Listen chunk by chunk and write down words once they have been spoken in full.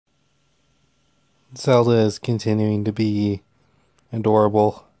Zelda is continuing to be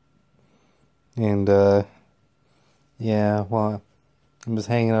adorable. And, yeah, well, I'm just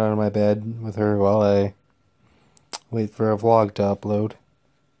hanging out on my bed with her while I wait for a vlog to upload.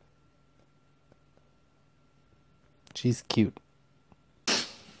 She's cute.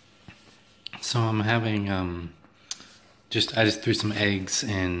 So I'm having, I just threw some eggs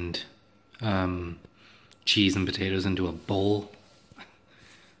and, cheese and potatoes into a bowl.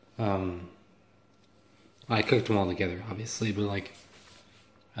 I cooked them all together, obviously, but like,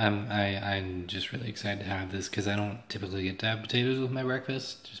 I'm just really excited to have this because I don't typically get to have potatoes with my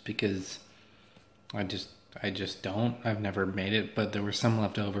breakfast, just because I just don't. I've never made it, but there were some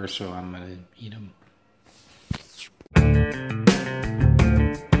left over, so I'm gonna eat them.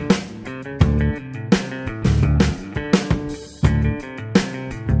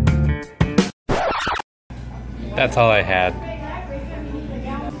 That's all I had.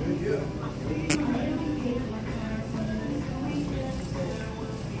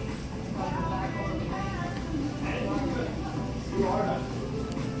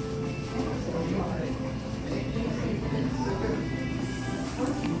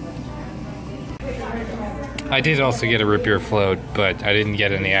 I did also get a root beer float, but I didn't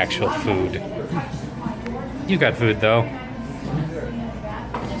get any actual food. You got food though.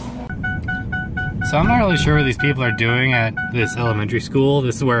 So I'm not really sure what these people are doing at this elementary school.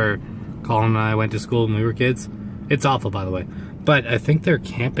 This is where Colin and I went to school when we were kids. It's awful, by the way. But I think they're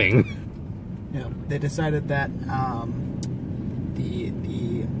camping. Yeah, they decided that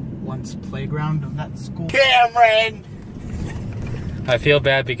the once playground of that school. Cameron. I feel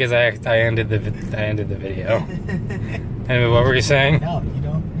bad because I ended the video. Anyway, what were you saying? No, you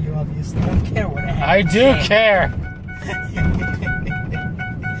don't. You obviously don't care what I do care.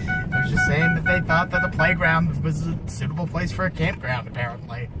 I was just saying that they thought that the playground was a suitable place for a campground,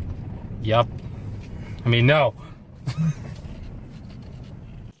 apparently. Yup. I mean, no.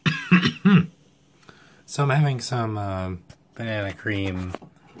 So I'm having some banana cream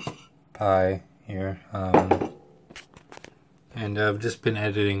pie here. And I've just been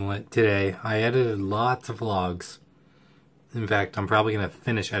editing today. I edited lots of vlogs. In fact, I'm probably going to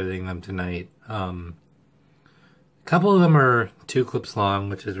finish editing them tonight. A couple of them are 2 clips long,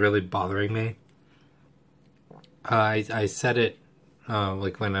 which is really bothering me. I said it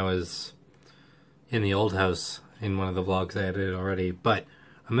like when I was in the old house in one of the vlogs I edited already, but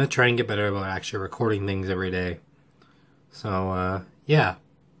I'm going to try and get better about actually recording things every day. So, yeah.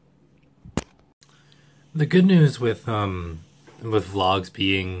 The good news with vlogs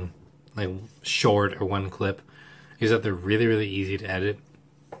being like short or 1 clip is that they're really, really easy to edit,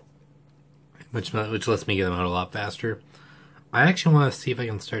 which lets me get them out a lot faster. I actually want to see if I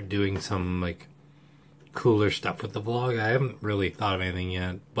can start doing some like cooler stuff with the vlog. I haven't really thought of anything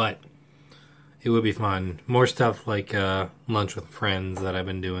yet, but it would be fun. More stuff like lunch with friends that I've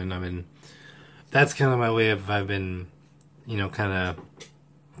been doing. That's kind of my way of, I've been, you know, kind of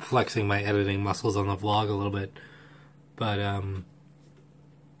flexing my editing muscles on the vlog a little bit. But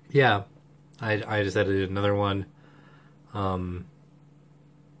yeah, I just edited another one, and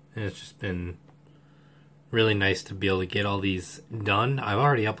it's just been really nice to be able to get all these done. I've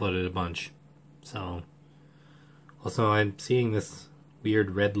already uploaded a bunch, so also I'm seeing this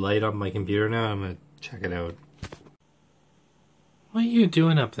weird red light on my computer now. I'm gonna check it out. What are you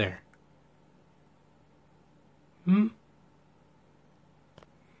doing up there?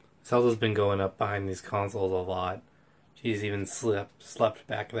 Zelda's been going up behind these consoles a lot. She's even slept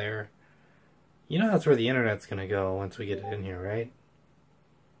back there. You know that's where the internet's gonna go once we get it in here, right?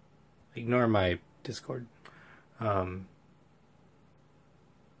 Ignore my Discord. But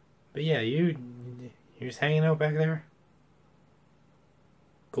yeah, you're just hanging out back there?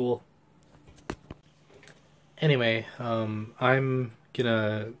 Cool. Anyway, I'm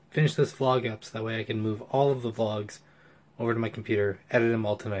gonna finish this vlog up so that way I can move all of the vlogs over to my computer, edit them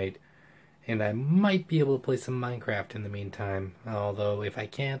all tonight, and I might be able to play some Minecraft in the meantime. Although, if I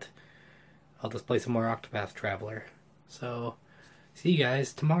can't, I'll just play some more Octopath Traveler. So, see you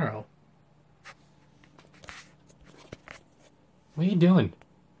guys tomorrow. What are you doing?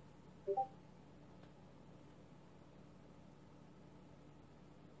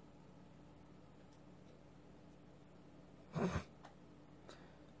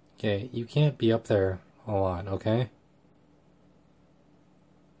 Okay, you can't be up there a lot, okay?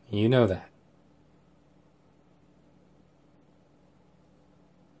 You know that.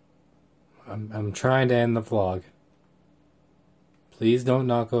 I'm trying to end the vlog. Please don't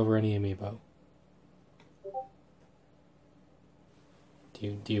knock over any amiibo.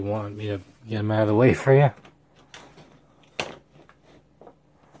 Do you want me to get them out of the way for you?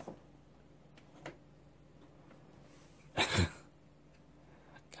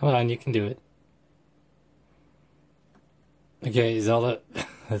 Come on, you can do it. Okay, Zelda,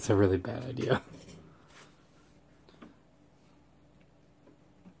 that's a really bad idea.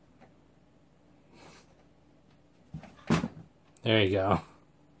 There you go.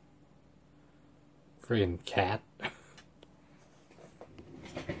 Friggin' cat.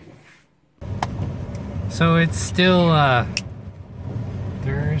 So it's still,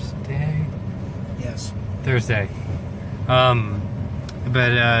 Thursday? Yes. Thursday.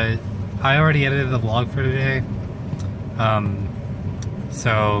 But I already edited the vlog for today.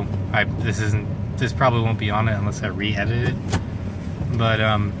 So this probably won't be on it unless I re-edit it. But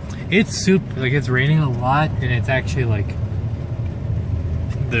it's it's raining a lot, and it's actually like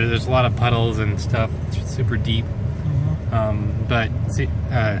there's a lot of puddles and stuff. It's super deep. But see,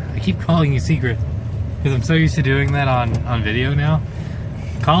 I keep calling you Secret because I'm so used to doing that on video now.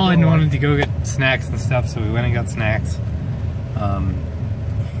 Colin wanted to go get snacks and stuff, so we went and got snacks.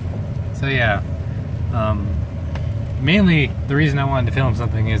 So yeah, mainly the reason I wanted to film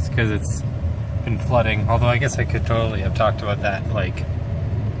something is because it's been flooding. Although I guess I could totally have talked about that like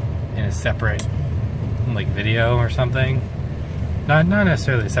in a separate like video or something. Not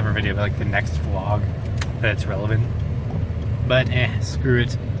necessarily a separate video, but like the next vlog that's relevant. But screw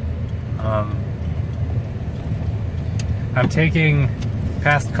it. I'm taking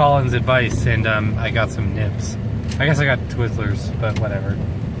past Colin's advice, and I got some nibs. I guess I got Twizzlers, but whatever.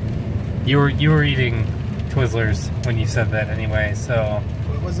 You were eating Twizzlers when you said that anyway, so.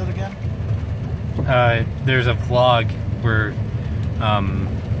 What was it again? There's a vlog where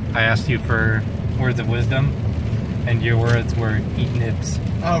I asked you for words of wisdom, and your words were eat nibs.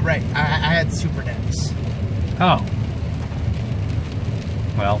 Oh, right. I had super nibs. Oh.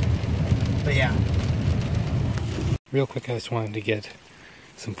 Well. But yeah. Real quick, I just wanted to get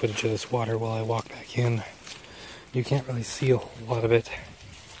some footage of this water while I walk back in. You can't really see a whole lot of it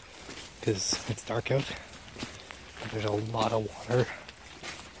because it's dark out, but there's a lot of water.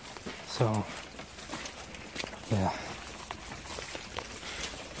 So, yeah.